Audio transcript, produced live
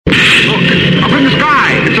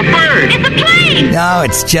No,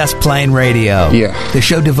 it's Just Plain Radio. Yeah. The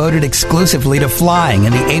show devoted exclusively to flying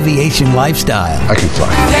and the aviation lifestyle. I can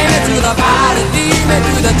fly. Take me to the pilot, lead me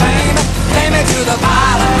to the train. Take me to the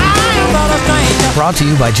pilot, I'm not a stranger. Brought to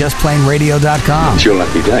you by JustPlaneRadio.com. It's your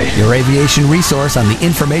lucky day. Your aviation resource on the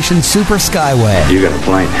information super skyway. You got a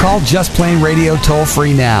plane. Call Just Plain Radio toll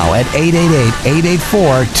free now at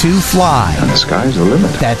 888-884-2FLY. And the sky's the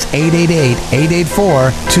limit. That's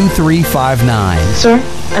 888-884-2359. Sir,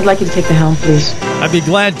 I'd like you to take the helm, please. I'd be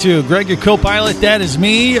glad to. Greg, your co-pilot, that is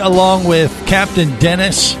me, along with Captain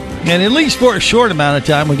Dennis. And at least for a short amount of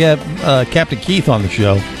time, we got Captain Keith on the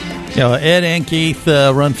show. You know, Ed and Keith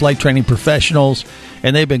run flight training professionals,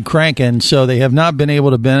 and they've been cranking, so they have not been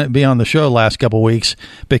able to be on the show the last couple of weeks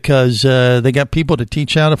because they got people to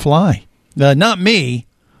teach how to fly. Not me,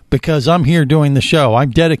 because I'm here doing the show.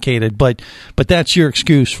 I'm dedicated, but that's your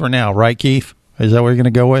excuse for now, right, Keith? Is that what you're going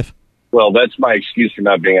to go with? Well, that's my excuse for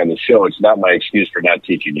not being on the show. It's not my excuse for not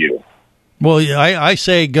teaching you. Well, I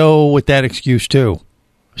say go with that excuse, too,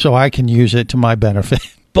 so I can use it to my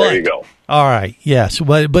benefit. But, there you go. All right, yes,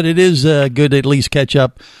 but it is good to at least catch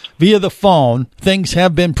up via the phone. Things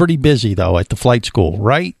have been pretty busy, though, at the flight school,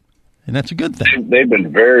 right? And that's a good thing. They've been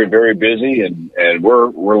very, very busy, and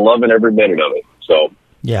we're loving every minute of it. So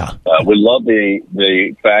yeah, we love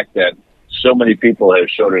the fact that so many people have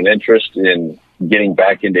shown an interest in getting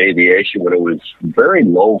back into aviation, but it was very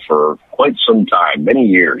low for quite some time, many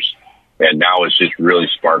years, and now it's just really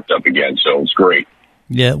sparked up again. So it's great.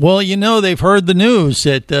 Yeah, well, they've heard the news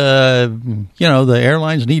that, the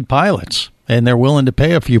airlines need pilots, and they're willing to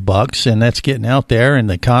pay a few bucks, and that's getting out there, and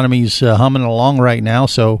the economy's humming along right now,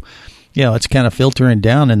 so, it's kind of filtering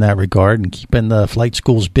down in that regard and keeping the flight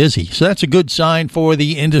schools busy. So that's a good sign for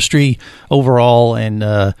the industry overall, and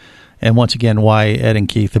once again, why Ed and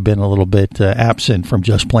Keith have been a little bit absent from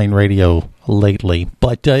Just Plain Radio lately.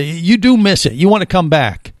 But you do miss it. You want to come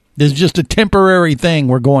back. This is just a temporary thing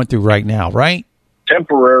we're going through right now, right?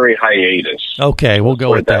 Temporary hiatus. Okay, we'll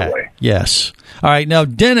go with that. Way. Yes. All right. Now,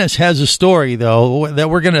 Dennis has a story, though, that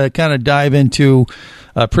we're going to kind of dive into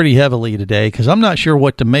pretty heavily today because I'm not sure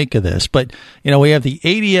what to make of this. But, we have the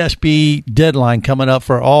ADSB deadline coming up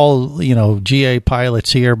for all, GA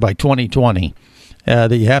pilots here by 2020.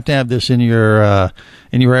 That you have to have this in your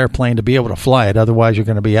airplane to be able to fly it. Otherwise, you're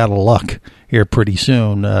going to be out of luck here pretty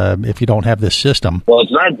soon if you don't have this system. Well,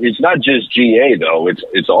 it's not just GA, though.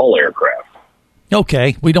 It's all aircraft.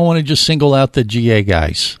 Okay, we don't want to just single out the GA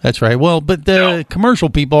guys. That's right. Well, but the commercial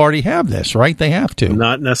people already have this, right? They have to.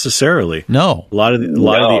 Not necessarily. No. A lot of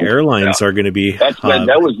the airlines are going to be. That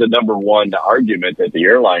was the number one argument that the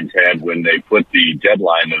airlines had when they put the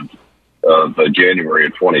deadline of January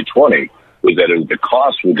of 2020 was that the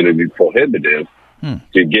cost was going to be prohibitive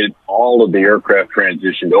to get all of the aircraft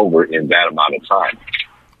transitioned over in that amount of time.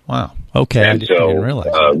 Wow. Okay. And I didn't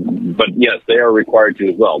realize that. But yes, they are required to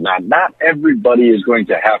as well. Now, not everybody is going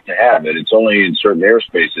to have it. It's only in certain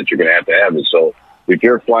airspace that you're going to have it. So if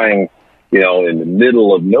you're flying, in the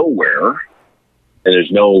middle of nowhere and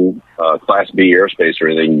there's no Class B airspace or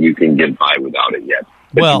anything, you can get by without it yet.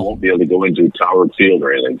 But you won't be able to go into a towered field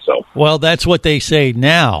or anything. So, well, that's what they say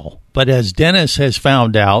now. But as Dennis has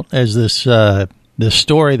found out, as this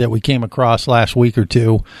story that we came across last week or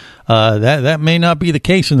two, that may not be the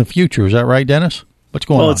case in the future. Is that right, Dennis? What's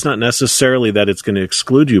going on? Well, it's not necessarily that it's going to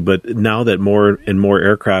exclude you, but now that more and more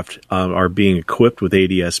aircraft are being equipped with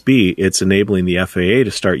ADSB, it's enabling the FAA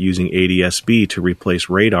to start using ADSB to replace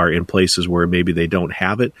radar in places where maybe they don't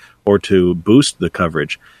have it or to boost the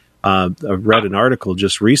coverage. I read an article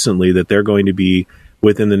just recently that they're going to be,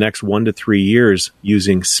 within the next 1 to 3 years,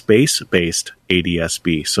 using space-based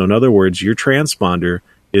ADSB. So in other words, your transponder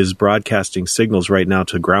is broadcasting signals right now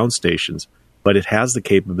to ground stations, but it has the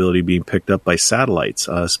capability of being picked up by satellites,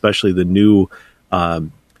 especially the new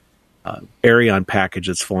Ariane package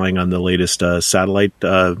that's flying on the latest satellite,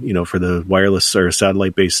 for the wireless or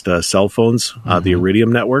satellite-based cell phones, the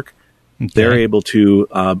Iridium network. Okay. They're able to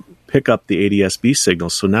pick up the ADSB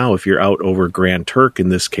signals. So now if you're out over Grand Turk in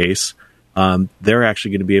this case, they're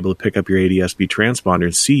actually going to be able to pick up your ADSB transponder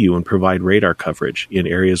and see you and provide radar coverage in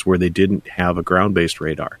areas where they didn't have a ground-based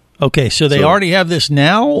radar. Okay, so they already have this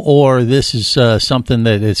now, or this is something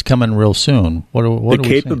that is coming real soon? What the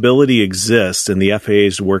capability exists, and the FAA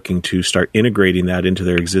is working to start integrating that into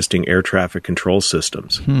their existing air traffic control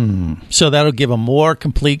systems. So that'll give them more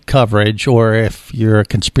complete coverage, or if you're a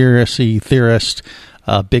conspiracy theorist,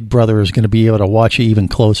 Big Brother is going to be able to watch you even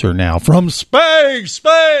closer now from space.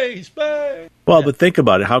 Well, but think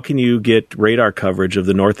about it. How can you get radar coverage of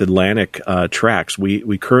the North Atlantic tracks?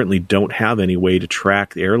 We currently don't have any way to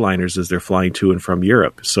track the airliners as they're flying to and from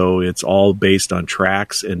Europe. So it's all based on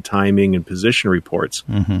tracks and timing and position reports.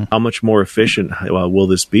 Mm-hmm. How much more efficient will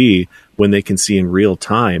this be when they can see in real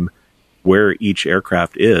time where each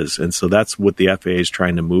aircraft is? And so that's what the FAA is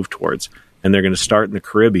trying to move towards. And they're going to start in the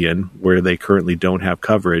Caribbean, where they currently don't have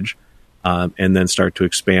coverage, and then start to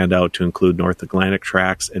expand out to include North Atlantic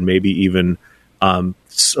tracks and maybe even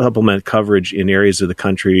supplement coverage in areas of the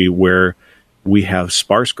country where we have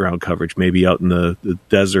sparse ground coverage, maybe out in the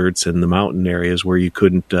deserts and the mountain areas where you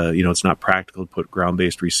couldn't, it's not practical to put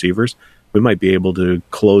ground-based receivers. We might be able to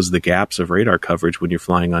close the gaps of radar coverage when you're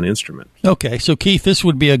flying on instrument. Okay, so Keith, this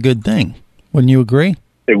would be a good thing. Wouldn't you agree?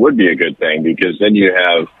 It would be a good thing because then you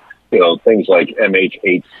have, things like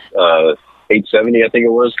MH870, I think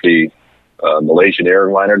it was, the Malaysian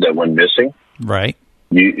airliner that went missing. Right.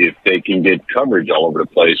 If they can get coverage all over the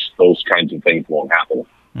place, those kinds of things won't happen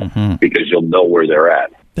because you'll know where they're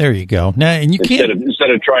at. There you go. Now, and instead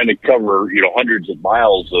of trying to cover hundreds of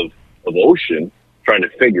miles of ocean, trying to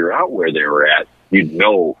figure out where they were at, you'd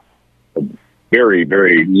know a very,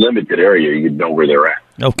 very limited area. You'd know where they're at.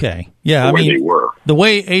 Okay. Yeah, where they were. The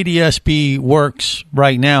way ADSB works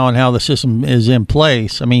right now and how the system is in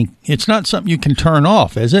place, it's not something you can turn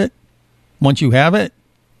off, is it? Once you have it?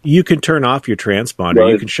 You can turn off your transponder.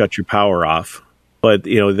 Right. You can shut your power off. But,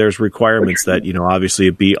 there's requirements that, obviously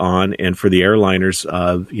it be on. And for the airliners,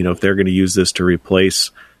 if they're going to use this to replace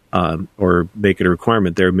or make it a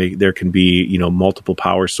requirement, there can be, multiple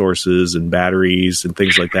power sources and batteries and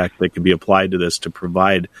things like that can be applied to this to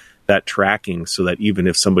provide that tracking so that even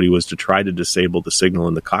if somebody was to try to disable the signal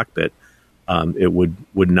in the cockpit, it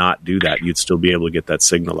would not do that. You'd still be able to get that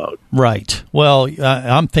signal out. Right. Well,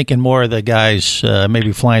 I'm thinking more of the guys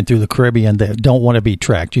maybe flying through the Caribbean that don't want to be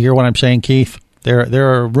tracked. You hear what I'm saying, Keith?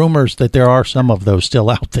 There are rumors that there are some of those still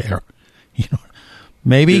out there.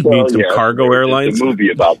 Maybe you mean some cargo airlines. There's a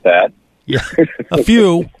movie about that. Yeah, a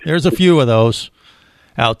few. There's a few of those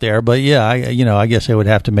out there, but yeah, I guess they would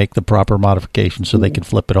have to make the proper modifications so they could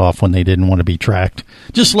flip it off when they didn't want to be tracked.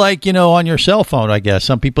 Just like, on your cell phone, I guess.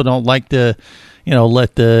 Some people don't like to,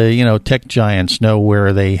 let the, tech giants know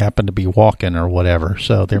where they happen to be walking or whatever.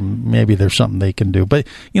 So maybe there's something they can do. But,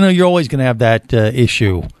 you're always going to have that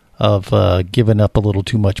issue of giving up a little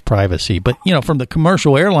too much privacy. But, from the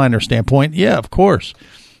commercial airliner standpoint, yeah, of course.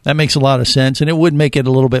 That makes a lot of sense. And it would make it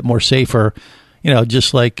a little bit more safer,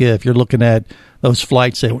 just like if you're looking at those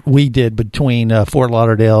flights that we did between Fort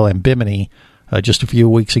Lauderdale and Bimini just a few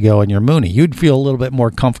weeks ago in your Mooney. You'd feel a little bit more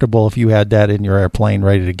comfortable if you had that in your airplane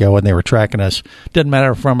ready to go and they were tracking us. Doesn't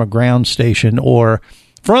matter from a ground station or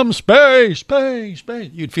from space.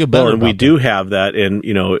 You'd feel better. Well, and we do have that, and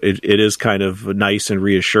it is kind of nice and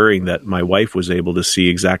reassuring that my wife was able to see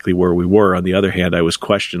exactly where we were. On the other hand, I was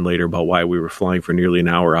questioned later about why we were flying for nearly an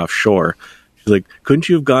hour offshore. She's like, couldn't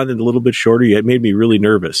you have gone a little bit shorter? It made me really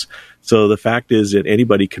nervous. So the fact is that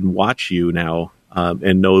anybody can watch you now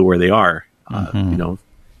and know where they are.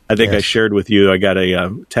 I think I shared with you, I got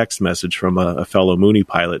a text message from a fellow Mooney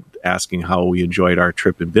pilot asking how we enjoyed our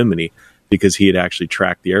trip in Bimini because he had actually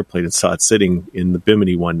tracked the airplane and saw it sitting in the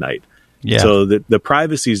Bimini one night. Yeah. So the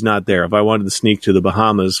privacy is not there. If I wanted to sneak to the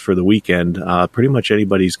Bahamas for the weekend, pretty much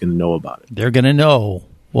anybody's going to know about it. They're going to know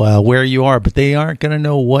where you are, but they aren't going to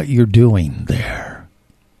know what you're doing there.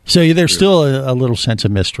 So there's still a little sense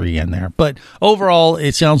of mystery in there. But overall,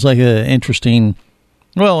 it sounds like an interesting,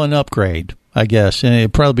 an upgrade, I guess. And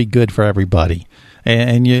it'd probably be good for everybody.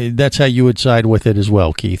 And that's how you would side with it as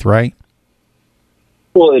well, Keith, right?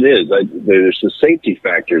 Well, it is. There's the safety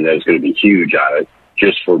factor that's going to be huge on it,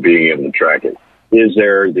 just for being able to track it. Is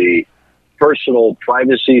there the personal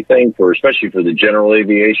privacy thing, especially for the general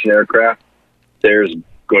aviation aircraft? There's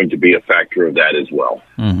going to be a factor of that as well.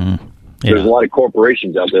 Mm-hmm. Yeah. There's a lot of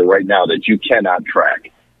corporations out there right now that you cannot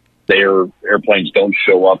track. Their airplanes don't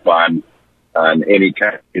show up on any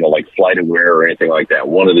kind, like FlightAware or anything like that.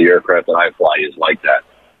 One of the aircraft that I fly is like that.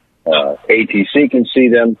 ATC can see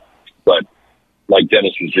them, but like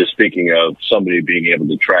Dennis was just speaking of, somebody being able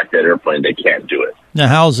to track that airplane, they can't do it. Now,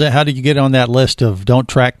 how did you get on that list of don't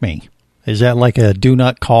track me? Is that like a do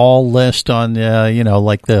not call list on,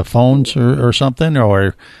 like the phones or something?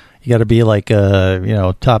 Or you got to be like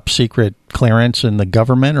a, top secret clearance in the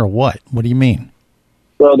government or what? What do you mean?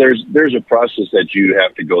 Well, there's a process that you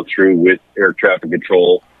have to go through with air traffic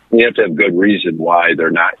control. You have to have good reason why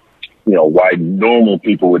they're not, why normal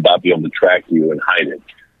people would not be able to track you and hide it.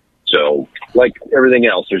 So, like everything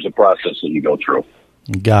else, there's a process that you go through.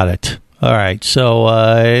 Got it. All right, so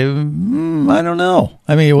I don't know.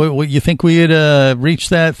 I mean, what you think we had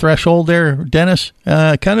reached that threshold there, Dennis?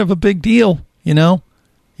 Kind of a big deal, you know?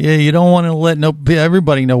 Yeah, you don't want to let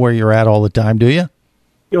everybody know where you're at all the time, do you?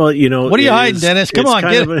 Well, you know, what are you hiding, Dennis? Come on,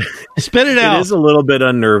 spit it out. It is a little bit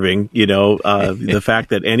unnerving, you know, the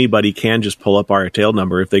fact that anybody can just pull up our tail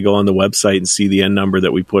number. If they go on the website and see the end number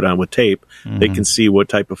that we put on with tape, they can see what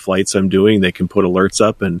type of flights I'm doing. They can put alerts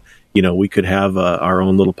up, and you know, we could have our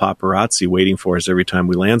own little paparazzi waiting for us every time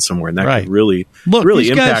we land somewhere, and that could really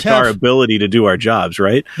impact our ability to do our jobs,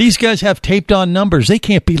 right? These guys have taped on numbers. They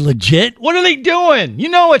can't be legit. What are they doing? You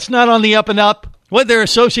know, it's not on the up and up. What, they're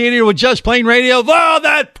associated with Just Plain Radio? Oh,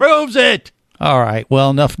 that proves it. All right. Well,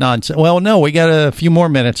 enough nonsense. Well, no, we got a few more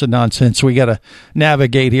minutes of nonsense we got to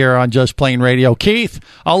navigate here on Just Plain Radio. Keith,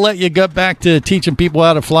 I'll let you get back to teaching people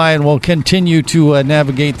how to fly, and we'll continue to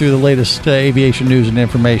navigate through the latest aviation news and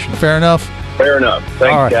information. Fair enough? Fair enough.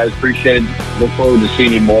 Thanks, guys. Appreciate it. Look forward to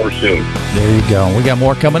seeing you more soon. There you go. We got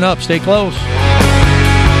more coming up. Stay close.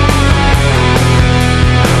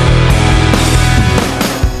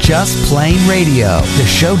 Just Plain Radio, the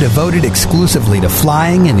show devoted exclusively to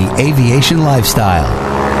flying and the aviation lifestyle.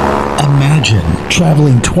 Imagine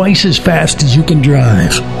traveling twice as fast as you can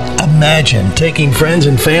drive. Imagine taking friends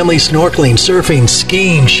and family snorkeling, surfing,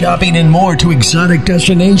 skiing, shopping, and more to exotic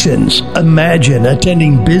destinations. Imagine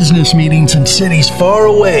attending business meetings in cities far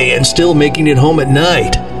away and still making it home at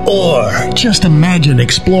night. Or just imagine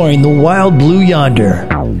exploring the wild blue yonder.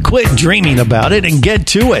 Quit dreaming about it and get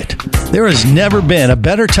to it. There has never been a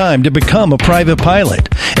better time to become a private pilot,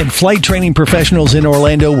 and Flight Training Professionals in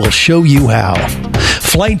Orlando will show you how.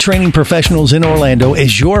 Flight Training Professionals in Orlando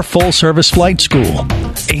is your full-service flight school.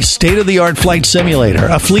 A state-of-the-art flight simulator,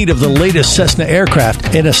 a fleet of the latest Cessna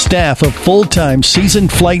aircraft, and a staff of full-time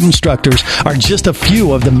seasoned flight instructors are just a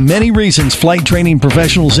few of the many reasons Flight Training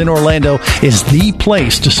Professionals in Orlando is the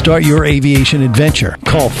place to start your aviation adventure.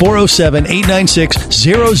 Call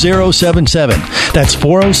 407-896-0077. That's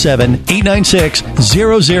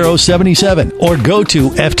 407-896-0077. Or go to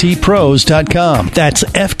ftpros.com. That's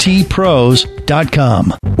ftpros.com.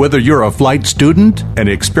 Whether you're a flight student, an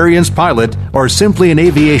experienced pilot, or simply an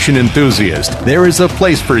aviation enthusiast, there is a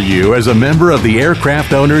place for you as a member of the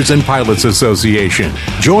Aircraft Owners and Pilots Association.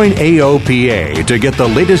 Join AOPA to get the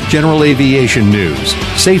latest general aviation news,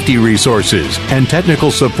 safety resources, and technical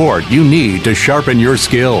support you need to sharpen your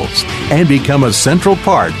skills and become a central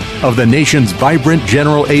part of the nation's vibrant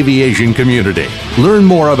general aviation community. Learn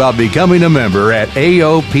more about becoming a member at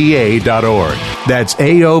AOPA.org. That's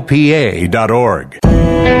AOPA.org.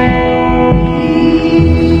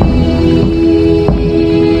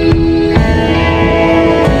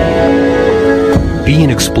 Be an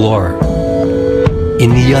explorer in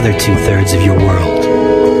the other two-thirds of your world.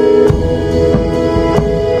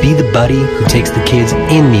 Be the buddy who takes the kids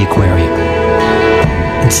in the aquarium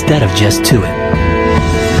instead of just to it.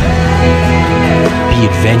 Be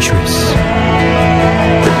adventurous.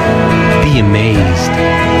 Be amazed.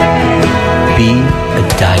 Be a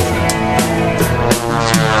diver.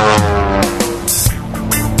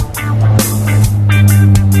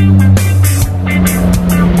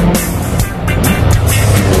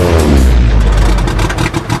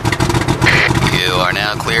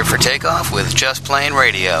 For takeoff with Just Plain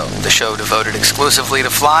Radio, the show devoted exclusively to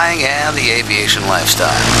flying and the aviation lifestyle.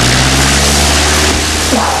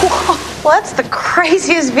 Whoa, that's the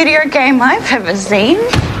craziest video game I've ever seen.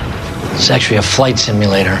 It's actually a flight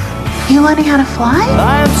simulator. You learning how to fly?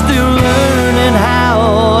 I'm still learning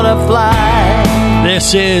how to fly.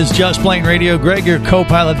 This is Just Plain Radio. Greg, your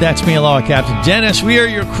co-pilot. That's me, Aloha Captain Dennis. We are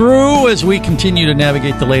your crew as we continue to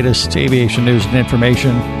navigate the latest aviation news and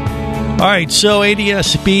information. All right, so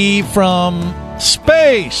ADSB from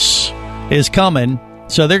space is coming.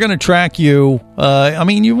 So they're going to track you. I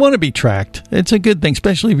mean, you want to be tracked. It's a good thing,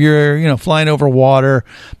 especially if you're, flying over water.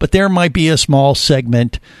 But there might be a small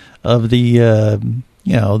segment of the,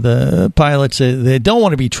 the pilots that don't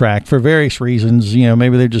want to be tracked for various reasons.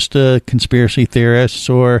 Maybe they're just conspiracy theorists,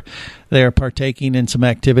 or they're partaking in some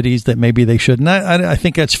activities that maybe they shouldn't. I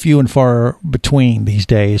think that's few and far between these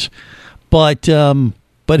days. But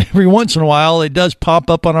every once in a while, it does pop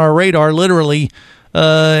up on our radar, literally.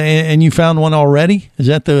 And you found one already? Is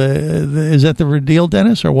that the deal,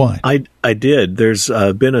 Dennis, or what? I did. There's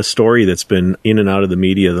been a story that's been in and out of the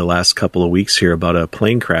media the last couple of weeks here about a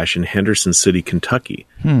plane crash in Henderson City, Kentucky.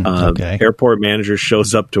 Okay. Airport manager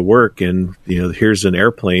shows up to work, and here's an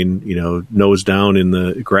airplane, nose down in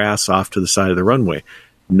the grass off to the side of the runway.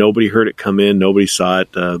 Nobody heard it come in. Nobody saw it.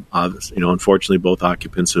 Unfortunately, both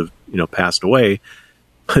occupants have passed away.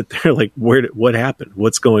 but they're like, what happened?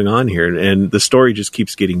 What's going on here? And the story just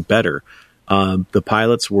keeps getting better. The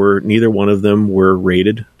pilots neither one of them were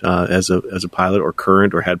rated as a pilot or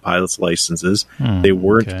current or had pilot's licenses. They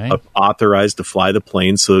weren't authorized to fly the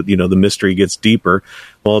plane, so the mystery gets deeper.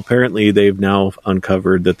 Well, apparently they've now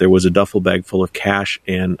uncovered that there was a duffel bag full of cash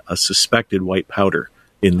and a suspected white powder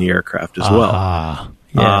in the aircraft as well.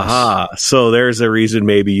 Yes. So there's a reason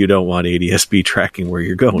maybe you don't want ADSB tracking where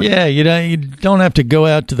you're going. Yeah, you don't have to go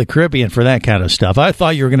out to the Caribbean for that kind of stuff. I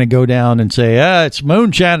thought you were going to go down and say, it's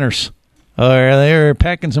moonshiners. Or they're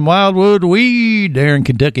packing some wildwood weed there in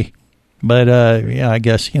Kentucky. But, I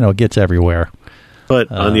guess, it gets everywhere. But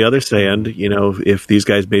on the other hand, if these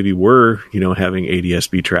guys maybe were, having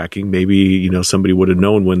ADSB tracking, maybe, somebody would have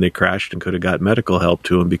known when they crashed and could have got medical help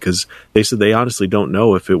to them, because they said they honestly don't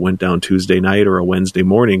know if it went down Tuesday night or a Wednesday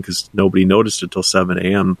morning, because nobody noticed it till 7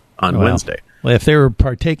 a.m. on Wednesday. Well, if they were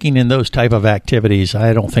partaking in those type of activities,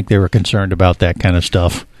 I don't think they were concerned about that kind of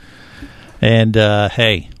stuff. And,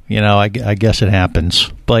 hey, I guess it happens.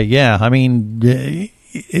 But, yeah, I mean,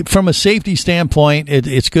 from a safety standpoint,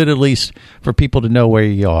 it's good at least for people to know where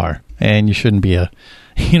you are. And you shouldn't be,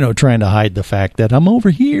 trying to hide the fact that I'm over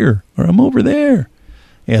here or I'm over there.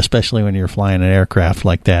 Yeah, especially when you're flying an aircraft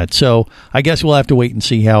like that. So I guess we'll have to wait and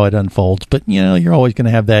see how it unfolds. But, you're always going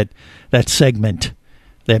to have that segment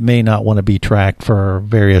that may not want to be tracked for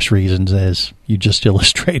various reasons, as you just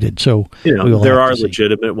illustrated. So there are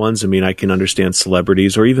legitimate ones. I mean, I can understand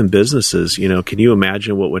celebrities or even businesses. Can you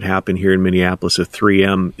imagine what would happen here in Minneapolis if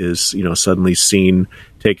 3M is, suddenly seen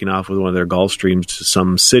taking off with one of their Gulfstreams to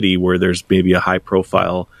some city where there's maybe a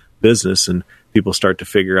high-profile business, and people start to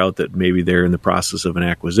figure out that maybe they're in the process of an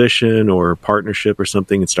acquisition or a partnership or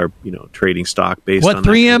something, and start, trading stock based on what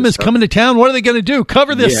 3M is coming to town. What are they going to do?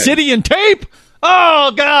 Cover this city in tape?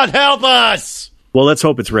 Oh, God, help us! Well, let's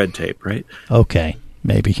hope it's red tape, right? Okay,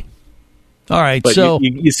 maybe. All right, but so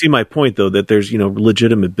you see my point, though, that there's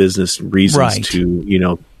legitimate business reasons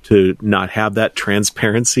to to not have that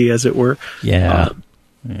transparency, as it were. Yeah.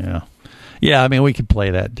 I mean, we could play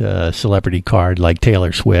that celebrity card like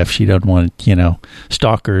Taylor Swift. She doesn't want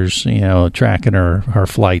stalkers tracking her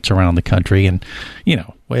flights around the country, and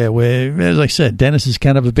as I said, Dennis is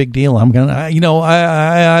kind of a big deal. I'm gonna,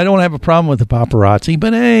 I don't have a problem with the paparazzi,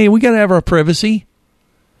 but hey, we got to have our privacy.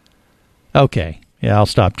 Okay, yeah, I'll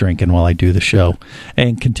stop drinking while I do the show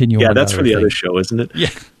and continue. Yeah, that's for the other show, isn't it? Yeah,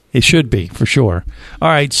 it should be for sure. All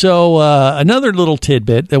right, so another little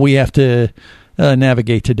tidbit that we have to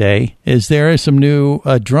navigate today is there is some new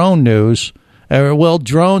drone news.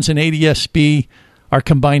 Drones and ADSB are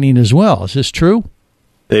combining as well. Is this true?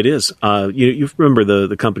 It is. You remember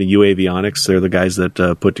the company Avionics? They're the guys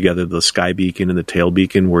that put together the sky beacon and the tail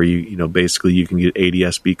beacon, where basically you can get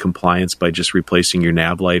ADSB compliance by just replacing your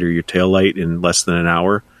nav light or your tail light in less than an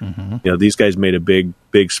hour. Mm-hmm. These guys made a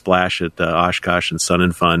big splash at Oshkosh and Sun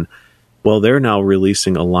and Fun. Well, they're now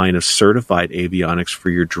releasing a line of certified avionics for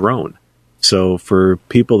your drone. So for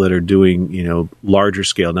people that are doing, larger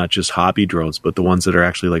scale, not just hobby drones, but the ones that are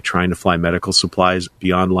actually like trying to fly medical supplies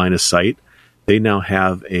beyond line of sight, they now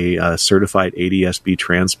have a certified ADSB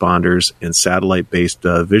transponders and satellite-based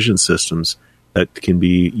vision systems that can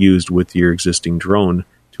be used with your existing drone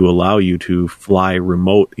to allow you to fly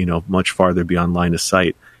remote, much farther beyond line of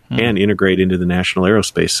sight and integrate into the National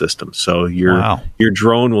Aerospace System. So your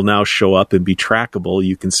drone will now show up and be trackable.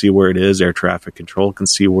 You can see where it is. Air traffic control can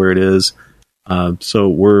see where it is. So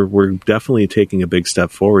we're definitely taking a big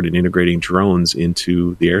step forward in integrating drones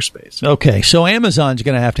into the airspace. Okay, so Amazon's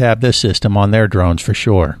going to have this system on their drones for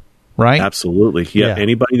sure, right? Absolutely. Yeah.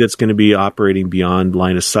 Anybody that's going to be operating beyond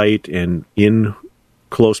line of sight and in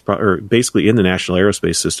close, or basically in the National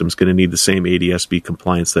Aerospace System, is going to need the same ADSB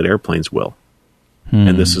compliance that airplanes will.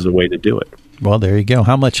 And this is a way to do it. Well, there you go.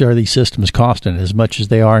 How much are these systems costing? As much as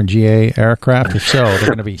they are in GA aircraft? If so, they're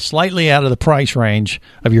going to be slightly out of the price range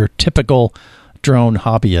of your typical drone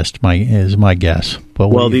hobbyist, is my guess.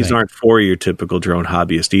 But these aren't for your typical drone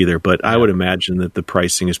hobbyist either, but I would imagine that the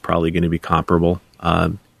pricing is probably going to be comparable.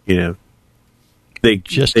 They don't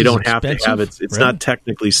have to have it. It's not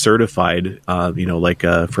technically certified,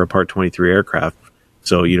 for a Part 23 aircraft.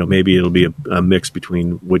 So, maybe it'll be a mix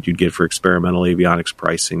between what you'd get for experimental avionics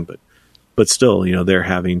pricing, but still, they're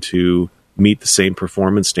having to meet the same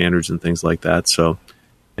performance standards and things like that. So,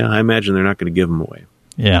 I imagine they're not going to give them away.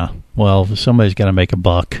 Yeah, well, somebody's going to make a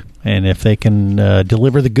buck, and if they can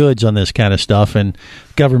deliver the goods on this kind of stuff, and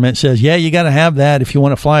government says, yeah, you got to have that if you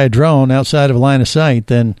want to fly a drone outside of line of sight,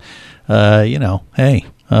 then, I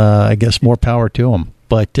guess more power to them.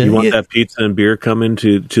 But you want that pizza and beer coming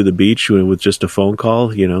to the beach with just a phone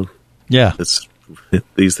call, Yeah, that's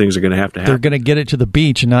these things are going to happen. They're going to get it to the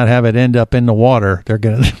beach and not have it end up in the water. They're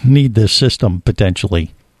going to need this system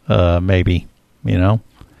potentially, maybe, or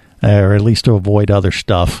at least to avoid other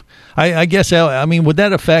stuff. I guess, I mean, would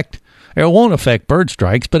that affect, it won't affect bird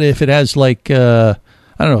strikes, but if it has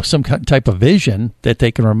some type of vision that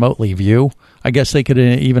they can remotely view, I guess they could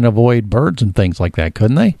even avoid birds and things like that,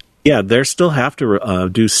 couldn't they? Yeah, they still have to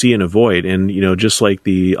do see and avoid. And, just like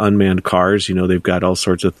the unmanned cars, they've got all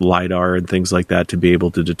sorts of LiDAR and things like that to be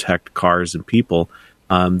able to detect cars and people.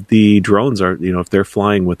 The drones are, if they're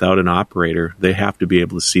flying without an operator, they have to be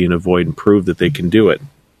able to see and avoid and prove that they can do it.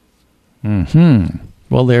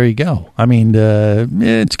 Well, there you go. I mean,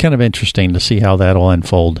 it's kind of interesting to see how that'll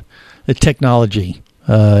unfold. The technology,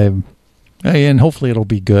 and hopefully it'll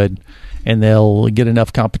be good, and they'll get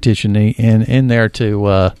enough competition in there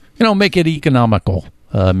to, make it economical.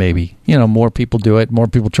 Maybe more people do it, more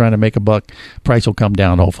people trying to make a buck. Price will come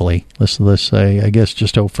down. Hopefully, let's I guess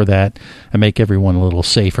just hope for that and make everyone a little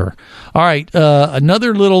safer. All right,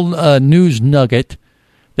 another little news nugget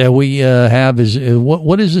that we have is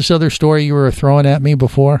what is this other story you were throwing at me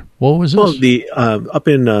before? What was this? Well, the up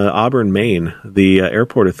in Auburn, Maine, the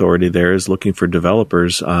airport authority there is looking for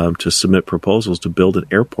developers to submit proposals to build an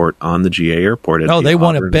airport on the GA airport. They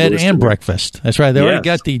want a bed and breakfast. That's right. They already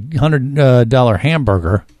got the $100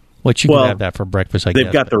 hamburger, which you can have that for breakfast, I guess.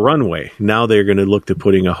 They've got the runway. Now they're going to look to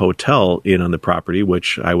putting a hotel in on the property,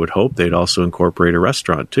 which I would hope they'd also incorporate a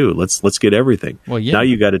restaurant, too. Let's get everything. Well, yeah. Now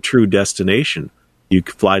you got a true destination. You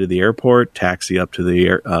can fly to the airport, taxi up to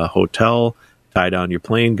the hotel, tie down your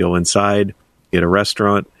plane, go inside, get a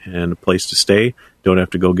restaurant and a place to stay. Don't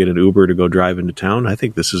have to go get an Uber to go drive into town. I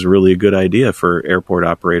think this is really a good idea for airport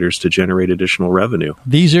operators to generate additional revenue.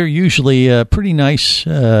 These are usually pretty nice,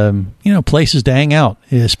 places to hang out,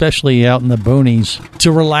 especially out in the boonies. It's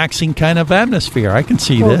a relaxing kind of atmosphere. I can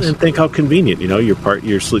see this. And think how convenient.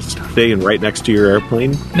 You're staying right next to your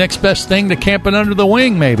airplane. Next best thing to camping under the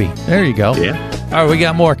wing, maybe. There you go. Yeah. All right, we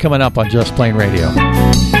got more coming up on Just Plain Radio.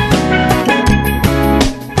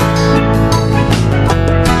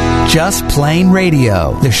 Just Plain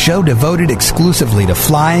Radio, the show devoted exclusively to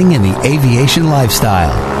flying and the aviation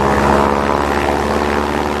lifestyle.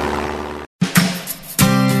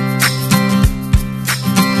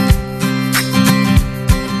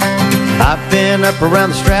 I've been up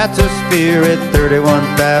around the stratosphere at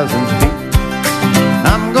 31,000 feet.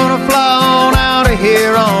 I'm gonna fly on out of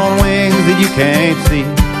here on wings that you can't see.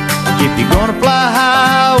 If you're gonna fly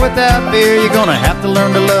high without fear, you're gonna have to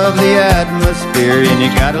learn to love the atmosphere, and you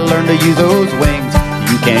gotta learn to use those wings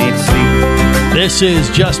you can't see. This is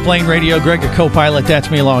Just Plain Radio. Greg, a co-pilot. That's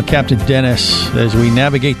me along with Captain Dennis as we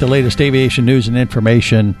navigate the latest aviation news and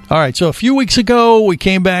information. All right, so a few weeks ago, we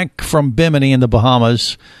came back from Bimini in the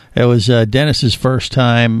Bahamas. It was Dennis's first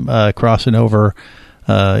time crossing over,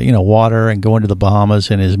 water and going to the Bahamas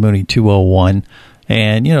in his Mooney 201.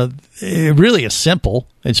 And, it really is simple.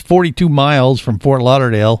 It's 42 miles from Fort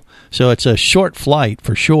Lauderdale, so it's a short flight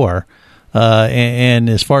for sure. And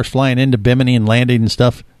as far as flying into Bimini and landing and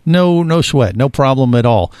stuff, no sweat, no problem at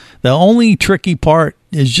all. The only tricky part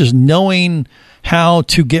is just knowing how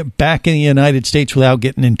to get back in the United States without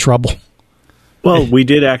getting in trouble. Well, we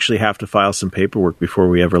did actually have to file some paperwork before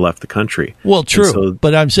we ever left the country. Well, true,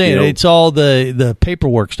 but I'm saying it's all the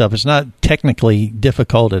paperwork stuff. It's not technically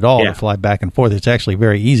difficult at all to fly back and forth. It's actually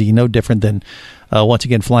very easy, no different than, once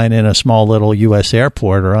again, flying in a small little U.S.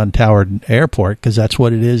 airport or untowered airport, because that's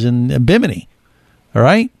what it is in Bimini, all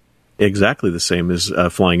right? Exactly the same as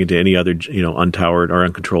flying into any other, untowered or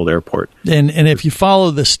uncontrolled airport. And if you follow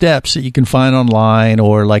the steps that you can find online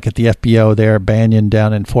or like at the FBO there, Banyan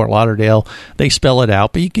down in Fort Lauderdale, they spell it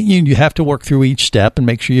out. But you have to work through each step and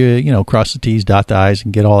make sure you cross the T's, dot the I's,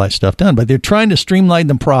 and get all that stuff done. But they're trying to streamline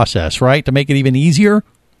the process, right, to make it even easier.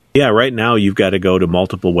 Yeah, right now you've got to go to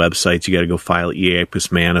multiple websites. You got to go file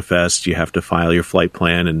EAPIS manifest. You have to file your flight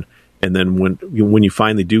plan, and then when you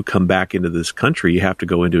finally do come back into this country, you have to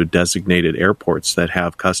go into designated airports that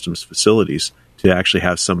have customs facilities to actually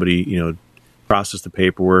have somebody, process the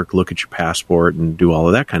paperwork, look at your passport, and do all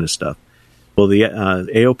of that kind of stuff. Well, the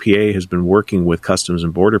AOPA has been working with Customs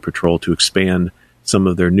and Border Patrol to expand some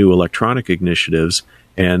of their new electronic initiatives,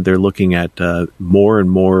 and they're looking at more and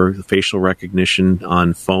more facial recognition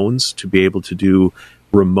on phones to be able to do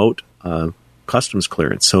remote customs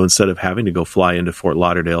clearance. So instead of having to go fly into Fort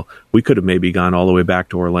Lauderdale, we could have maybe gone all the way back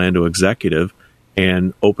to Orlando Executive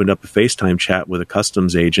and opened up a FaceTime chat with a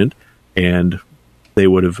customs agent, and they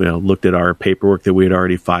would have looked at our paperwork that we had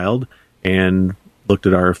already filed and looked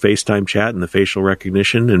at our FaceTime chat and the facial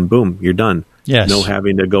recognition, and boom, you're done. Yes. No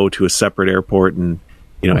having to go to a separate airport and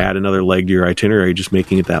add another leg to your itinerary, just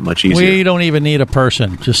making it that much easier. We don't even need a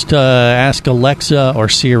person. Just ask Alexa or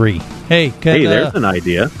Siri. Hey, there's an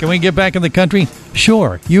idea. Can we get back in the country?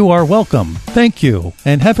 Sure. You are welcome. Thank you.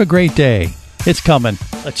 And have a great day. It's coming.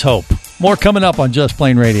 Let's hope. More coming up on Just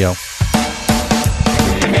Plain Radio.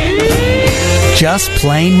 Just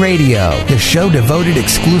Plain Radio, the show devoted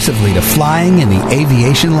exclusively to flying and the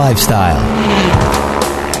aviation lifestyle.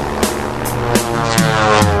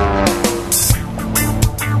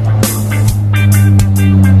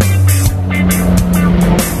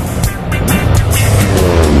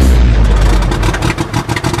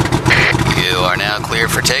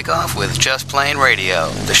 For takeoff with Just Plain Radio,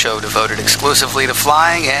 the show devoted exclusively to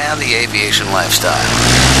flying and the aviation lifestyle.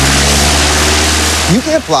 You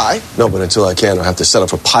can't fly. No, but until I can, I'll have to set up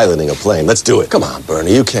for piloting a plane. Let's do it. Come on,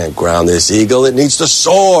 Bernie. You can't ground this eagle. It needs to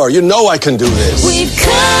soar. You know I can do this. We've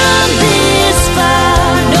come this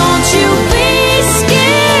far. Don't you be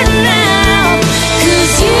scared now.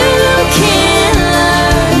 'Cause you can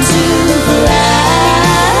learn to fly.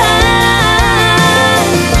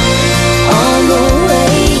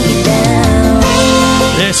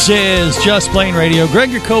 This is Just Plain Radio. Greg,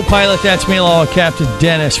 your co-pilot. That's me, along with Captain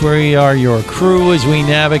Dennis. We are your crew as we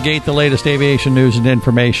navigate the latest aviation news and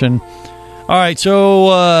information. All right,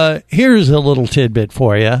 so here's a little tidbit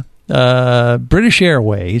for you. British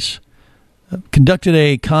Airways conducted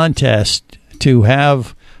a contest to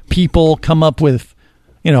have people come up with,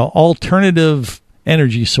 alternative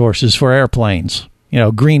energy sources for airplanes,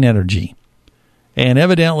 green energy. And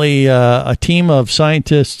evidently a team of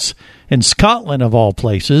scientists in Scotland, of all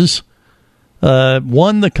places,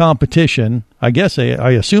 won the competition. I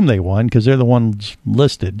assume they won because they're the ones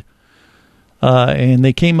listed. And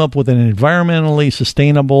they came up with an environmentally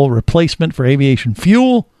sustainable replacement for aviation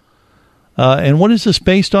fuel. And what is this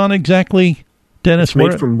based on exactly, Dennis? It's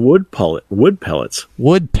made from wood pellets. Wood pellets.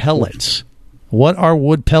 What are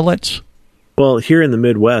wood pellets? Well, here in the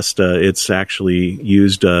Midwest, it's actually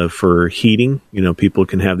used for heating. People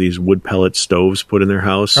can have these wood pellet stoves put in their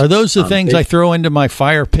house. Are those the things I throw into my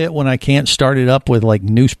fire pit when I can't start it up with like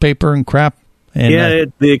newspaper and crap?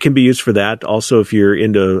 And, it can be used for that. Also, if you're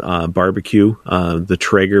into barbecue, the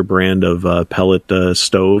Traeger brand of pellet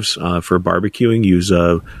stoves for barbecuing use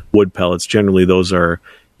wood pellets. Generally, those are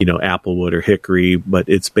applewood or hickory, but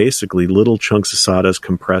it's basically little chunks of sawdust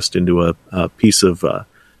compressed into a piece of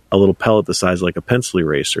a little pellet the size like a pencil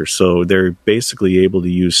eraser. So they're basically able to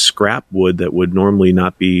use scrap wood that would normally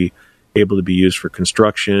not be able to be used for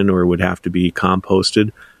construction or would have to be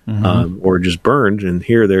composted or just burned. And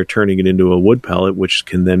here they're turning it into a wood pellet, which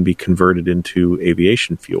can then be converted into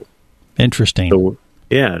aviation fuel. Interesting. So,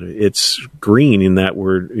 yeah, it's green in that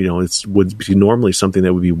it would be normally something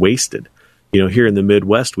that would be wasted. Here in the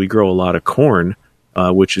Midwest, we grow a lot of corn,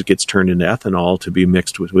 which gets turned into ethanol to be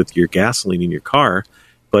mixed with your gasoline in your car.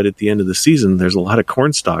 But at the end of the season, there's a lot of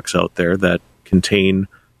corn stalks out there that contain,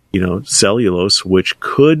 cellulose, which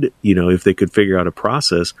could, if they could figure out a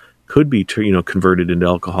process, could be, converted into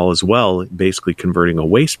alcohol as well, basically converting a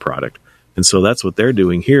waste product. And so that's what they're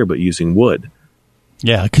doing here, but using wood.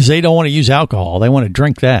 Yeah, because they don't want to use alcohol. They want to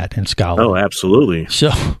drink that in Scotland. Oh, absolutely.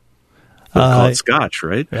 So, call it scotch,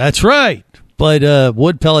 right? That's right. But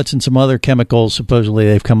wood pellets and some other chemicals, supposedly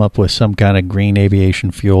they've come up with some kind of green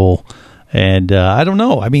aviation fuel. And I don't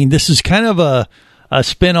know. I mean, this is kind of a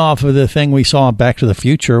spin-off of the thing we saw in Back to the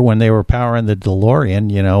Future when they were powering the DeLorean,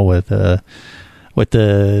 with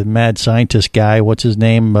the mad scientist guy. What's his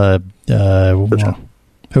name? Who?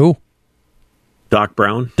 Doc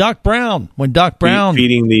Brown. Doc Brown. When Doc Brown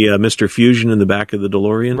feeding the Mr. Fusion in the back of the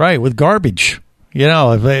DeLorean, right, with garbage.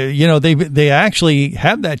 They actually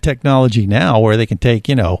have that technology now where they can take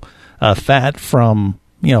fat from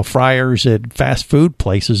fryers at fast food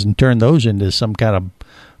places and turn those into some kind of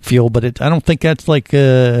fuel. But I don't think that's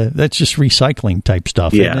that's just recycling type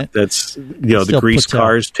stuff. Yeah, isn't it? That's the grease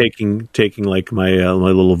cars taking like my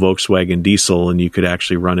little Volkswagen diesel, and you could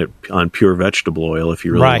actually run it on pure vegetable oil if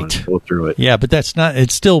you really want to go through it. Yeah, but that's not.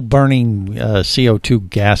 It's still burning CO2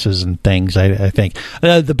 gases and things. I think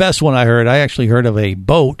the best one I actually heard of a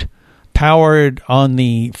boat powered on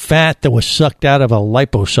the fat that was sucked out of a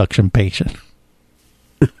liposuction patient.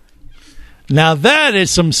 Now that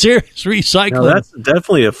is some serious recycling. Now that's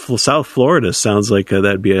definitely South Florida. Sounds like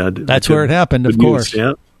that'd be that's where it happened, of course.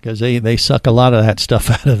 Yeah, because they suck a lot of that stuff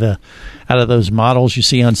out of those models you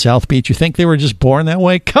see on South Beach. You think they were just born that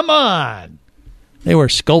way? Come on, they were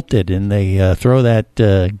sculpted, and they throw that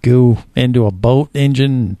goo into a boat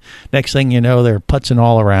engine. Next thing you know, they're putzing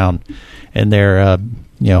all around in their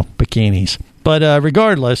bikinis. But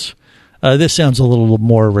regardless, this sounds a little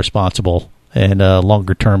more responsible. and a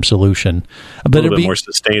longer-term solution. But a little bit more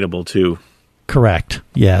sustainable, too. Correct,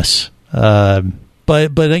 yes. But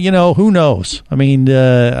who knows? I mean,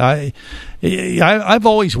 I've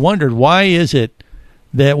always wondered, why is it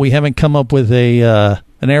that we haven't come up with an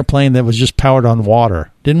airplane that was just powered on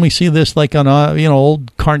water? Didn't we see this like on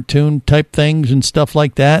old cartoon type things and stuff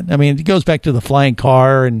like that? I mean, it goes back to the flying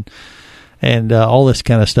car and all this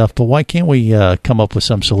kind of stuff. But why can't we come up with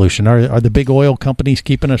some solution? Are the big oil companies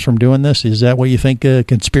keeping us from doing this? Is that what you think a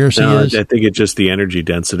conspiracy is? I think it's just the energy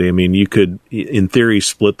density. I mean, you could, in theory,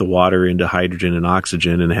 split the water into hydrogen and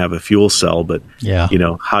oxygen and have a fuel cell. But,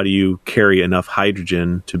 how do you carry enough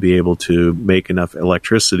hydrogen to be able to make enough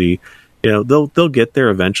electricity? They'll get there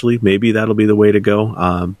eventually. Maybe that'll be the way to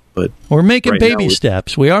go. But we're making baby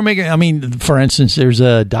steps. We are making. I mean, for instance, there's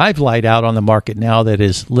a dive light out on the market now that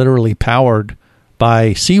is literally powered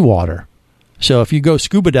by seawater. So if you go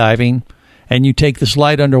scuba diving and you take this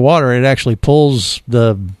light underwater, it actually pulls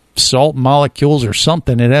the salt molecules or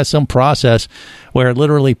something. It has some process where it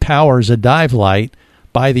literally powers a dive light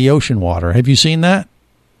by the ocean water. Have you seen that?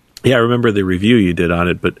 Yeah, I remember the review you did on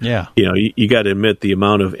it, but you got to admit the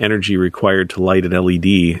amount of energy required to light an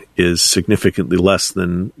LED is significantly less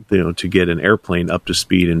than to get an airplane up to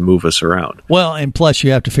speed and move us around. Well, and plus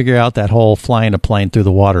you have to figure out that whole flying a plane through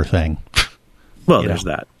the water thing. Well, there's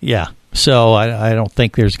that. Yeah, so I don't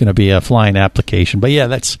think there's going to be a flying application, but yeah,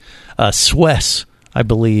 that's SWES, I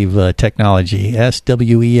believe, technology,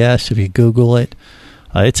 SWES. If you Google it.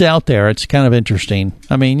 It's out there. It's kind of interesting.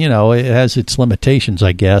 I mean, it has its limitations,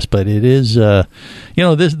 I guess, but it is,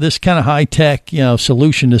 this kind of high-tech,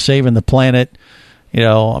 solution to saving the planet,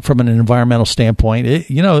 from an environmental standpoint.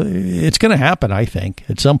 It's going to happen, I think,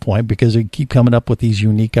 at some point, because they keep coming up with these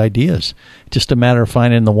unique ideas. It's just a matter of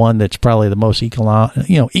finding the one that's probably the most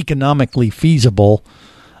economically feasible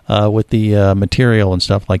with the material and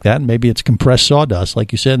stuff like that. And maybe it's compressed sawdust,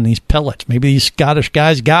 like you said, and these pellets. Maybe these Scottish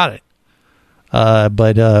guys got it.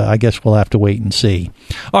 But I guess we'll have to wait and see.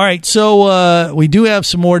 All right, so we do have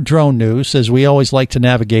some more drone news, as we always like to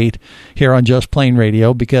navigate here on Just Plain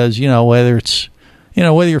Radio, because whether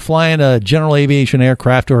you're flying a general aviation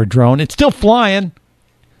aircraft or a drone, it's still flying.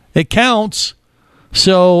 It counts.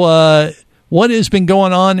 So what has been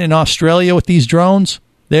going on in Australia with these drones?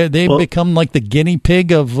 They've become like the guinea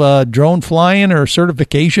pig of drone flying or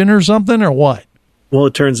certification or something, or what? Well,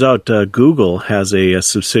 it turns out Google has a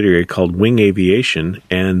subsidiary called Wing Aviation,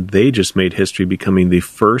 and they just made history becoming the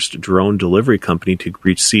first drone delivery company to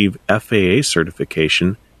receive FAA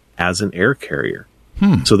certification as an air carrier.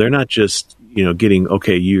 So they're not just, getting,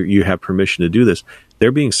 okay, you have permission to do this.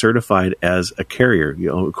 They're being certified as a carrier,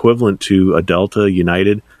 equivalent to a Delta,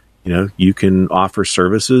 United. You can offer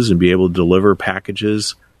services and be able to deliver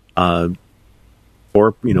packages for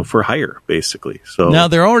hire, basically. So now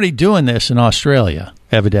they're already doing this in Australia,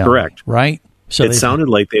 evidently. Correct. Right? So it sounded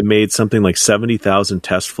like they made something like 70,000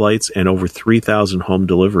 test flights, and over 3,000 home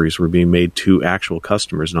deliveries were being made to actual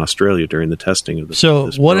customers in Australia during the testing of this. So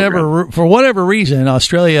this for whatever reason,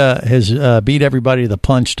 Australia has beat everybody to the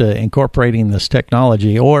punch to incorporating this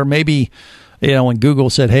technology, or maybe when Google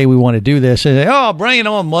said, "Hey, we want to do this," they say, "Oh, bring it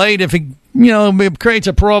on, mate. If it creates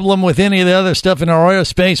a problem with any of the other stuff in our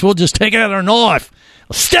aerospace, we'll just take out our knife,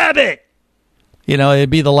 stab it." It'd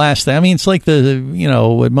be the last thing. I mean, it's like the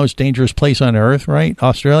most dangerous place on earth, right?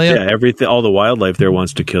 Australia. Yeah, all the wildlife there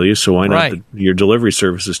wants to kill you, so why not your delivery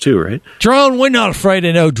services too, right? Drone, we're not afraid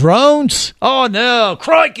of no drones. Oh no,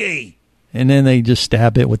 crikey! And then they just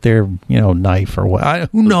stab it with their knife or what?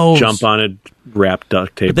 Who knows? Jump on it, wrap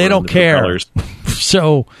duct tape. But they don't care.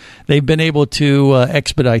 So they've been able to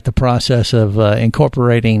expedite the process of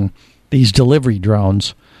incorporating these delivery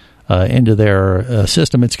drones into their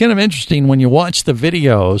system. It's kind of interesting when you watch the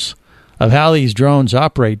videos of how these drones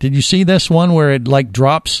operate. Did you see this one where it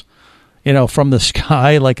drops, from the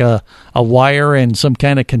sky like a wire in some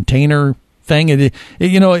kind of container thing?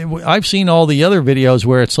 I've seen all the other videos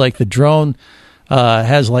where it's like the drone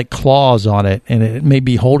has like claws on it, and it may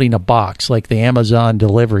be holding a box, like the Amazon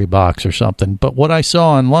delivery box or something. But what I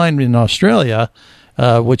saw online in Australia,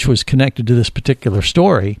 which was connected to this particular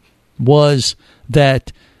story, was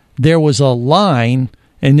that there was a line,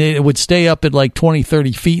 and it would stay up at like 20,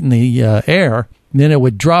 30 feet in the air. And then it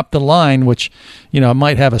would drop the line, which,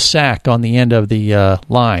 might have a sack on the end of the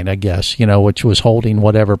line, I guess, which was holding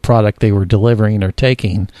whatever product they were delivering or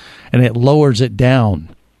taking. And it lowers it down,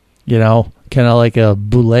 kind of like a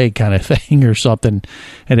boulet kind of thing or something.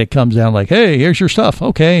 And it comes down like, hey, here's your stuff.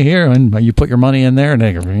 Okay, here. And you put your money in there, and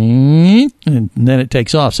then it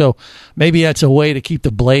takes off. So maybe that's a way to keep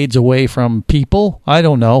the blades away from people. I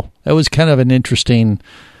don't know. It was kind of an interesting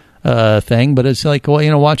thing, but it's like,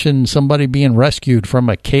 well, watching somebody being rescued from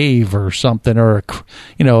a cave or something, or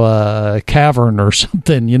a cavern or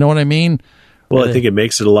something. You know what I mean? Well, I think it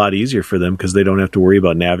makes it a lot easier for them because they don't have to worry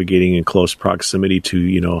about navigating in close proximity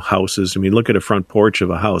to, houses. I mean, look at a front porch of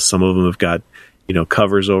a house. Some of them have got,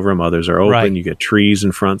 covers over them. Others are open. Right. You get trees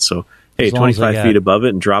in front. So, hey, 25 feet above it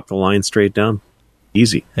and drop the line straight down.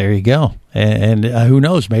 Easy. There you go. And who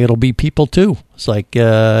knows? Maybe it'll be people too. It's like,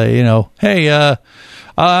 hey, Joe,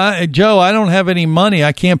 I don't have any money.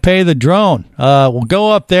 I can't pay the drone. We'll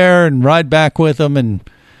go up there and ride back with them, and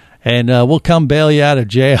we'll come bail you out of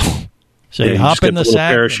jail. So you hop in the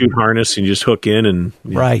sack, parachute harness, and you just hook in, and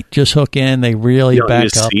right, just hook in. They reel you back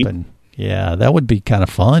up, and that would be kind of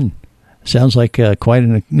fun. Sounds like quite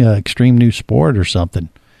an extreme new sport or something.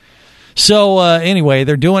 So anyway,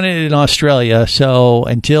 they're doing it in Australia. So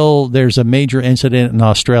until there's a major incident in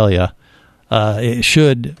Australia, it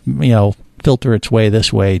should filter its way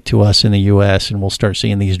this way to us in the U.S., and we'll start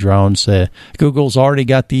seeing these drones. Google's already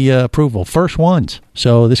got the approval, first ones.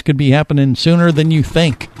 So this could be happening sooner than you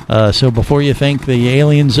think. So before you think the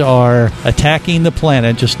aliens are attacking the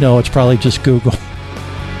planet, just know it's probably just Google.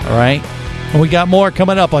 All right? And we got more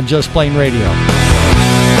coming up on Just Plain Radio.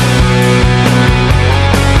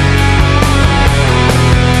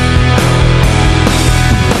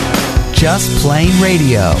 Just Plain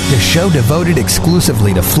Radio, the show devoted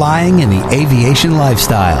exclusively to flying and the aviation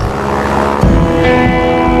lifestyle.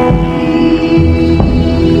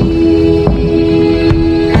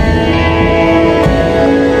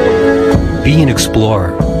 Be an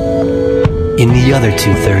explorer in the other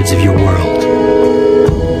 2/3 of your world.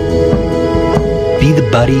 Be the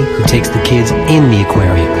buddy who takes the kids in the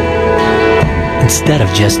aquarium instead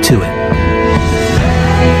of just to it.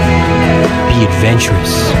 Be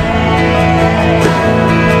adventurous.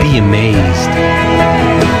 Be amazed.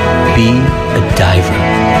 Be a diver.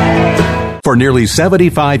 For nearly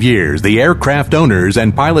 75 years, the Aircraft Owners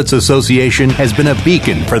and Pilots Association has been a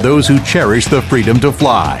beacon for those who cherish the freedom to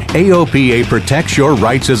fly. AOPA protects your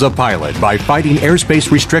rights as a pilot by fighting airspace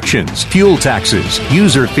restrictions, fuel taxes,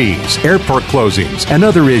 user fees, airport closings, and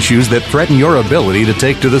other issues that threaten your ability to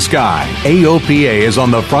take to the sky. AOPA is on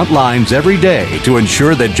the front lines every day to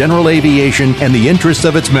ensure that general aviation and the interests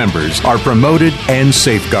of its members are promoted and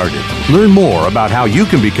safeguarded. Learn more about how you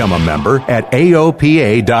can become a member at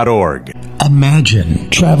AOPA.org. Imagine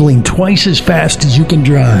traveling twice as fast as you can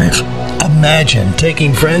drive. Imagine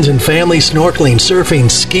taking friends and family snorkeling, surfing,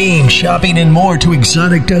 skiing, shopping, and more to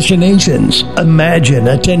exotic destinations. Imagine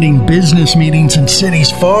attending business meetings in cities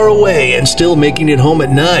far away and still making it home at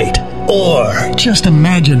night. Or just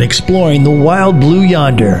imagine exploring the wild blue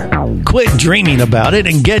yonder. Quit dreaming about it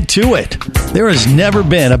and get to it. There has never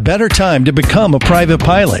been a better time to become a private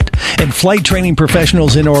pilot, and Flight Training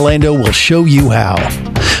Professionals in Orlando will show you how.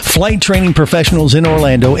 Flight Training Professionals in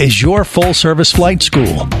Orlando is your full-service flight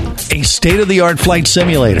school. A state-of-the-art flight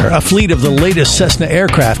simulator, a fleet of the latest Cessna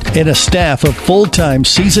aircraft, and a staff of full-time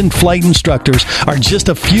seasoned flight instructors are just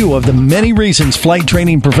a few of the many reasons Flight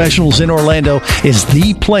Training Professionals in Orlando is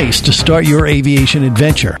the place to start your aviation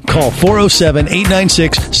adventure. Call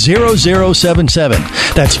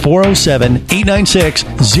 407-896-0077. That's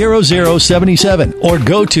 407-896-0077. Or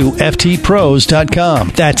go to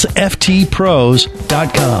ftpros.com. That's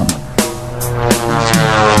ftpros.com.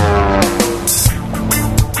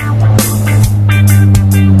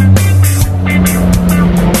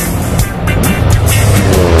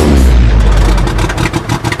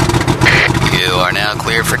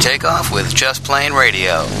 For takeoff with Just Plain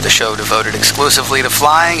Radio, the show devoted exclusively to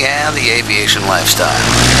flying and the aviation lifestyle.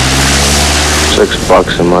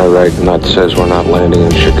 $6 and my right nut says we're not landing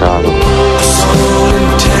in Chicago. Sole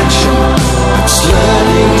intention, it's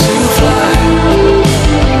learning to fly.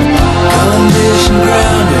 Condition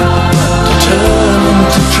grounded, determined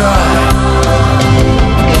to try.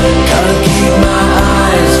 Gotta keep my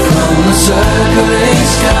eyes from the circling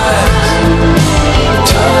skies.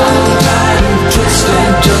 Tongue-tied and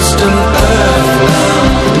twisted, just an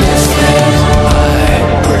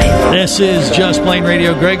This is Just Plain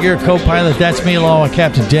Radio. Greg, your co-pilot. That's me, along with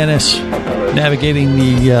Captain Dennis, navigating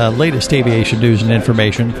the latest aviation news and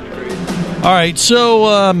information. All right,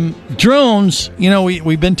 so drones,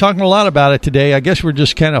 we've been talking a lot about it today. I guess we're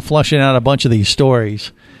just kind of flushing out a bunch of these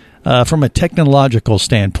stories from a technological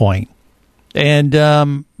standpoint.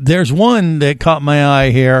 And there's one that caught my eye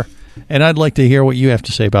here, and I'd like to hear what you have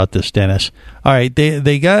to say about this, Dennis. All right,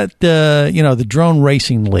 they got the drone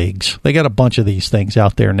racing leagues. They got a bunch of these things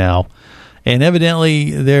out there now, and evidently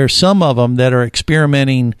there's some of them that are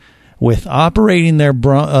experimenting with operating their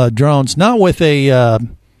drones not with a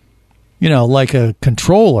like a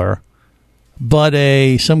controller, but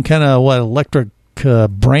some kind of electric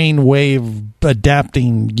brainwave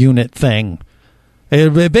adapting unit thing.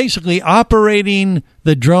 Basically operating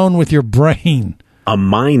the drone with your brain. A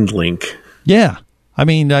mind link. Yeah. I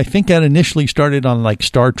mean, I think that initially started on like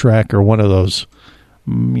Star Trek or one of those,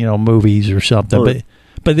 movies or something. Oh.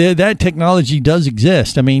 But that technology does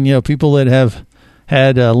exist. I mean, people that have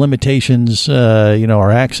had limitations,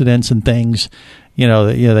 or accidents and things,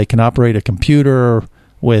 they can operate a computer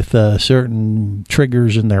with certain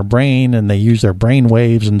triggers in their brain, and they use their brain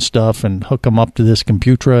waves and stuff and hook them up to this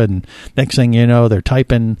computer, and next thing you know, they're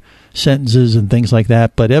typing sentences and things like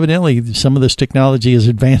that. But evidently some of this technology has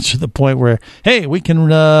advanced to the point where, hey, we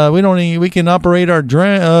can operate our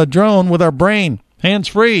drone with our brain, hands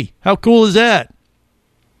free. How cool is that?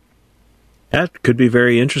 That could be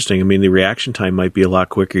very interesting. I mean, the reaction time might be a lot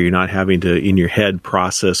quicker. You're not having to, in your head,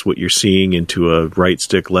 process what you're seeing into a right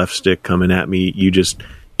stick, left stick coming at me.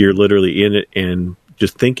 You're literally in it and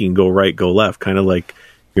just thinking, go right, go left. Kind of like,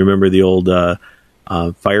 you remember the old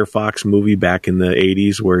Firefox movie back in the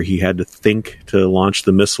 80s where he had to think to launch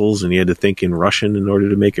the missiles and he had to think in Russian in order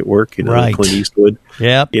to make it work, right. Clint Eastwood.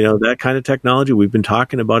 Yeah. That kind of technology, we've been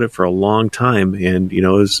talking about it for a long time. And,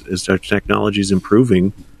 as our technology is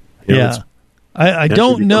improving, I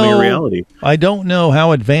don't know. Reality. I don't know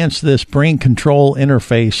how advanced this brain control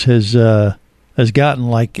interface has gotten.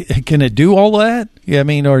 Like, can it do all that? I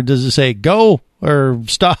mean, or does it say go or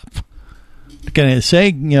stop? Can it say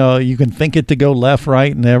you can think it to go left,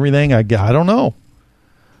 right, and everything? I don't know.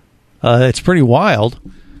 It's pretty wild.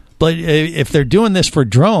 But if they're doing this for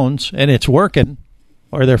drones and it's working,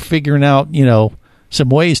 or they're figuring out some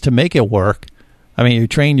ways to make it work. I mean, you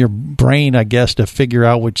train your brain, I guess, to figure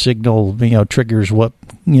out which signal, triggers what,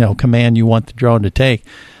 command you want the drone to take.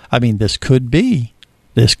 I mean, this could be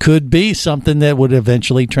something that would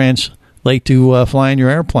eventually translate to flying your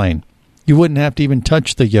airplane. You wouldn't have to even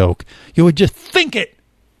touch the yoke. You would just think it,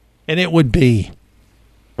 and it would be.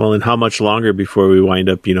 Well, and how much longer before we wind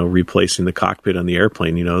up, replacing the cockpit on the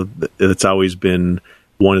airplane? It's always been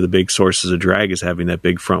one of the big sources of drag is having that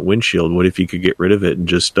big front windshield. What if you could get rid of it and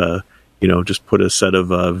just put a set of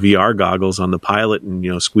VR goggles on the pilot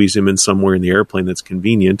and, squeeze him in somewhere in the airplane that's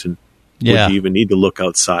convenient. And would you even need to look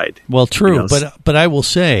outside? Well, true. But I will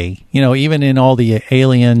say, even in all the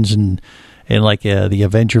Aliens and like the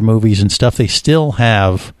Avenger movies and stuff, they still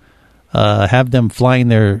have them flying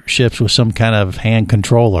their ships with some kind of hand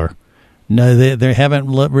controller. No, they haven't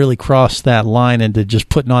really crossed that line into just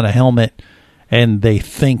putting on a helmet and they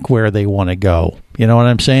think where they want to go. You know what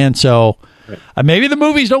I'm saying? So... maybe the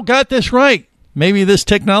movies don't got this right. Maybe this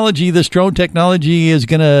drone technology is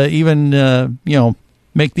going to even,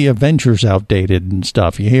 make the Avengers outdated and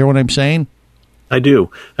stuff. You hear what I'm saying? I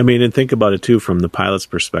do. I mean, and think about it, too, from the pilot's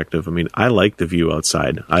perspective. I mean, I like the view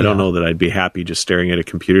outside. I don't know that I'd be happy just staring at a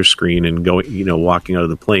computer screen and going, walking out of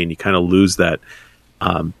the plane. You kind of lose that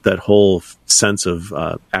whole sense of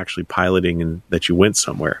actually piloting and that you went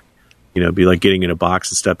somewhere. It'd be like getting in a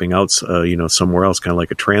box and stepping out, somewhere else, kind of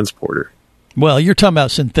like a transporter. Well, you're talking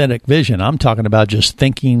about synthetic vision. I'm talking about just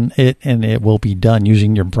thinking it, and it will be done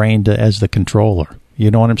using your brain as the controller.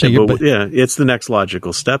 You know what I'm saying? It's the next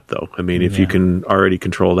logical step, though. I mean, if you can already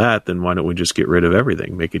control that, then why don't we just get rid of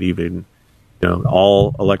everything? Make it even,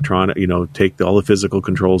 all electronic. Take all the physical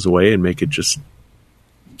controls away and make it just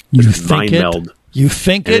mind meld. You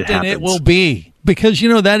think it, and it will be, because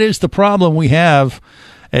that is the problem we have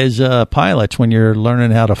as pilots when you're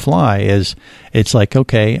learning how to fly. Is it's like,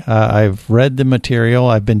 okay, I've read the material,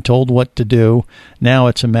 I've been told what to do. Now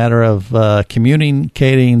it's a matter of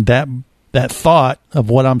communicating that thought of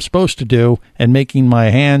what I'm supposed to do and making my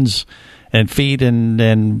hands and feet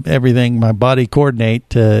and everything, my body coordinate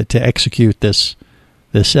to execute this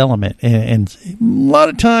element. And a lot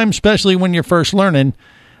of times, especially when you're first learning,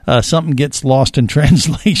 something gets lost in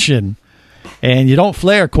translation. And you don't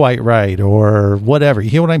flare quite right, or whatever. You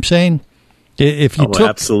hear what I'm saying?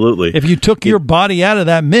 Absolutely. If you took your body out of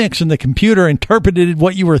that mix and the computer interpreted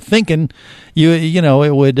what you were thinking,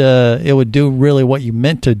 it would do really what you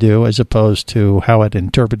meant to do, as opposed to how it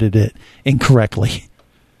interpreted it incorrectly.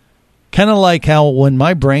 Kind of like how when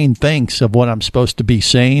my brain thinks of what I'm supposed to be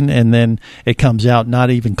saying, and then it comes out not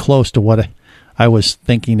even close to what I was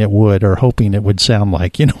thinking it would or hoping it would sound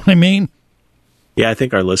like. You know what I mean? Yeah, I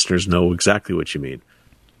think our listeners know exactly what you mean.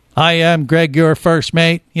 I am Greg, your first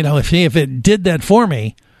mate. If it did that for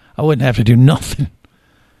me, I wouldn't have to do nothing.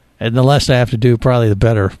 And the less I have to do, probably the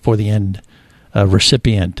better for the end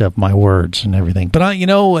recipient of my words and everything. But,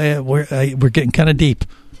 we're getting kind of deep.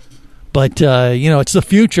 But, it's the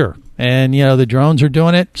future. And, the drones are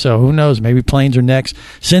doing it. So who knows? Maybe planes are next.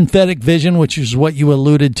 Synthetic vision, which is what you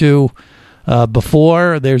alluded to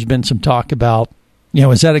before. There's been some talk about,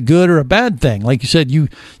 is that a good or a bad thing? Like you said, you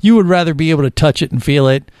would rather be able to touch it and feel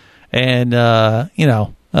it, and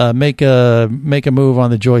make a move on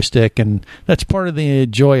the joystick, and that's part of the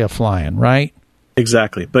joy of flying, right?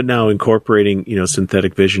 Exactly. But now incorporating,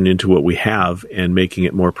 synthetic vision into what we have and making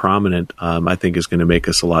it more prominent, I think is going to make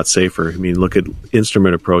us a lot safer. I mean, look at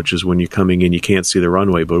instrument approaches when you're coming in, you can't see the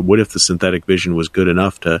runway, but what if the synthetic vision was good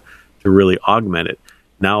enough to really augment it?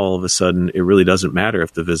 Now, all of a sudden, it really doesn't matter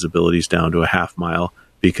if the visibility is down to a half mile,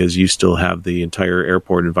 because you still have the entire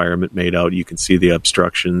airport environment made out. You can see the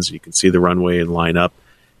obstructions, you can see the runway and line up.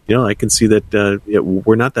 I can see that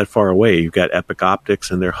we're not that far away. You've got Epic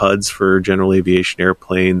Optics and their HUDs for general aviation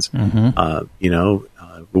airplanes. Mm-hmm.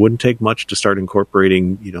 It wouldn't take much to start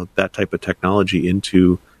incorporating, that type of technology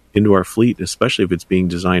into our fleet, especially if it's being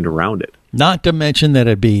designed around it. Not to mention that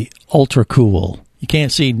it'd be ultra cool. You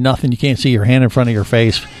can't see nothing. You can't see your hand in front of your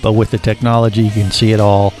face, but with the technology, you can see it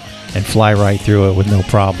all and fly right through it with no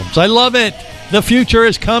problems. I love it. The future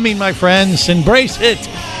is coming, my friends. Embrace it.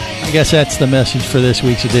 I guess that's the message for this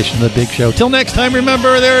week's edition of The Big Show. Till next time,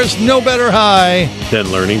 remember, there is no better high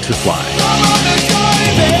than learning to fly.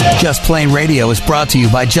 Just Plain Radio is brought to you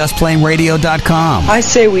by JustPlainRadio.com. I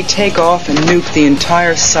say we take off and nuke the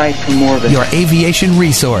entire site from orbit. Your aviation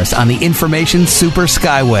resource on the information super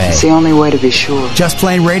skyway. It's the only way to be sure. Just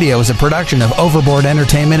Plain Radio is a production of Overboard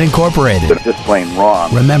Entertainment Incorporated. It's just plain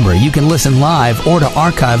wrong. Remember, you can listen live or to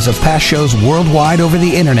archives of past shows worldwide over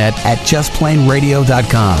the internet at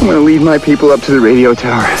JustPlainRadio.com. I'm going to leave my people up to the radio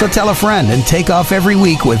tower. So tell a friend and take off every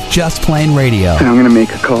week with Just Plain Radio. And I'm going to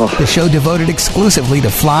make a call. The show devoted exclusively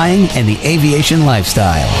to flying and the aviation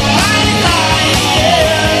lifestyle.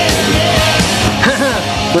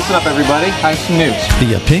 Listen up, everybody. I have some news.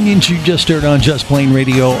 The opinions you just heard on Just Plain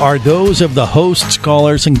Radio are those of the hosts,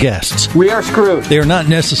 callers, and guests. We are screwed. They are not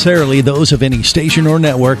necessarily those of any station or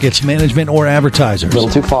network, its management, or advertisers. A little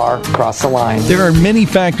too far. Cross the line. There are many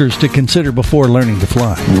factors to consider before learning to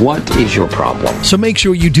fly. What is your problem? So make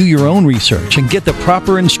sure you do your own research and get the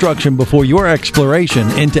proper instruction before your exploration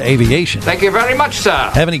into aviation. Thank you very much,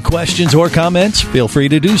 sir. Have any questions or comments? Feel free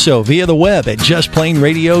to do so via the web at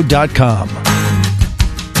JustPlainRadio.com.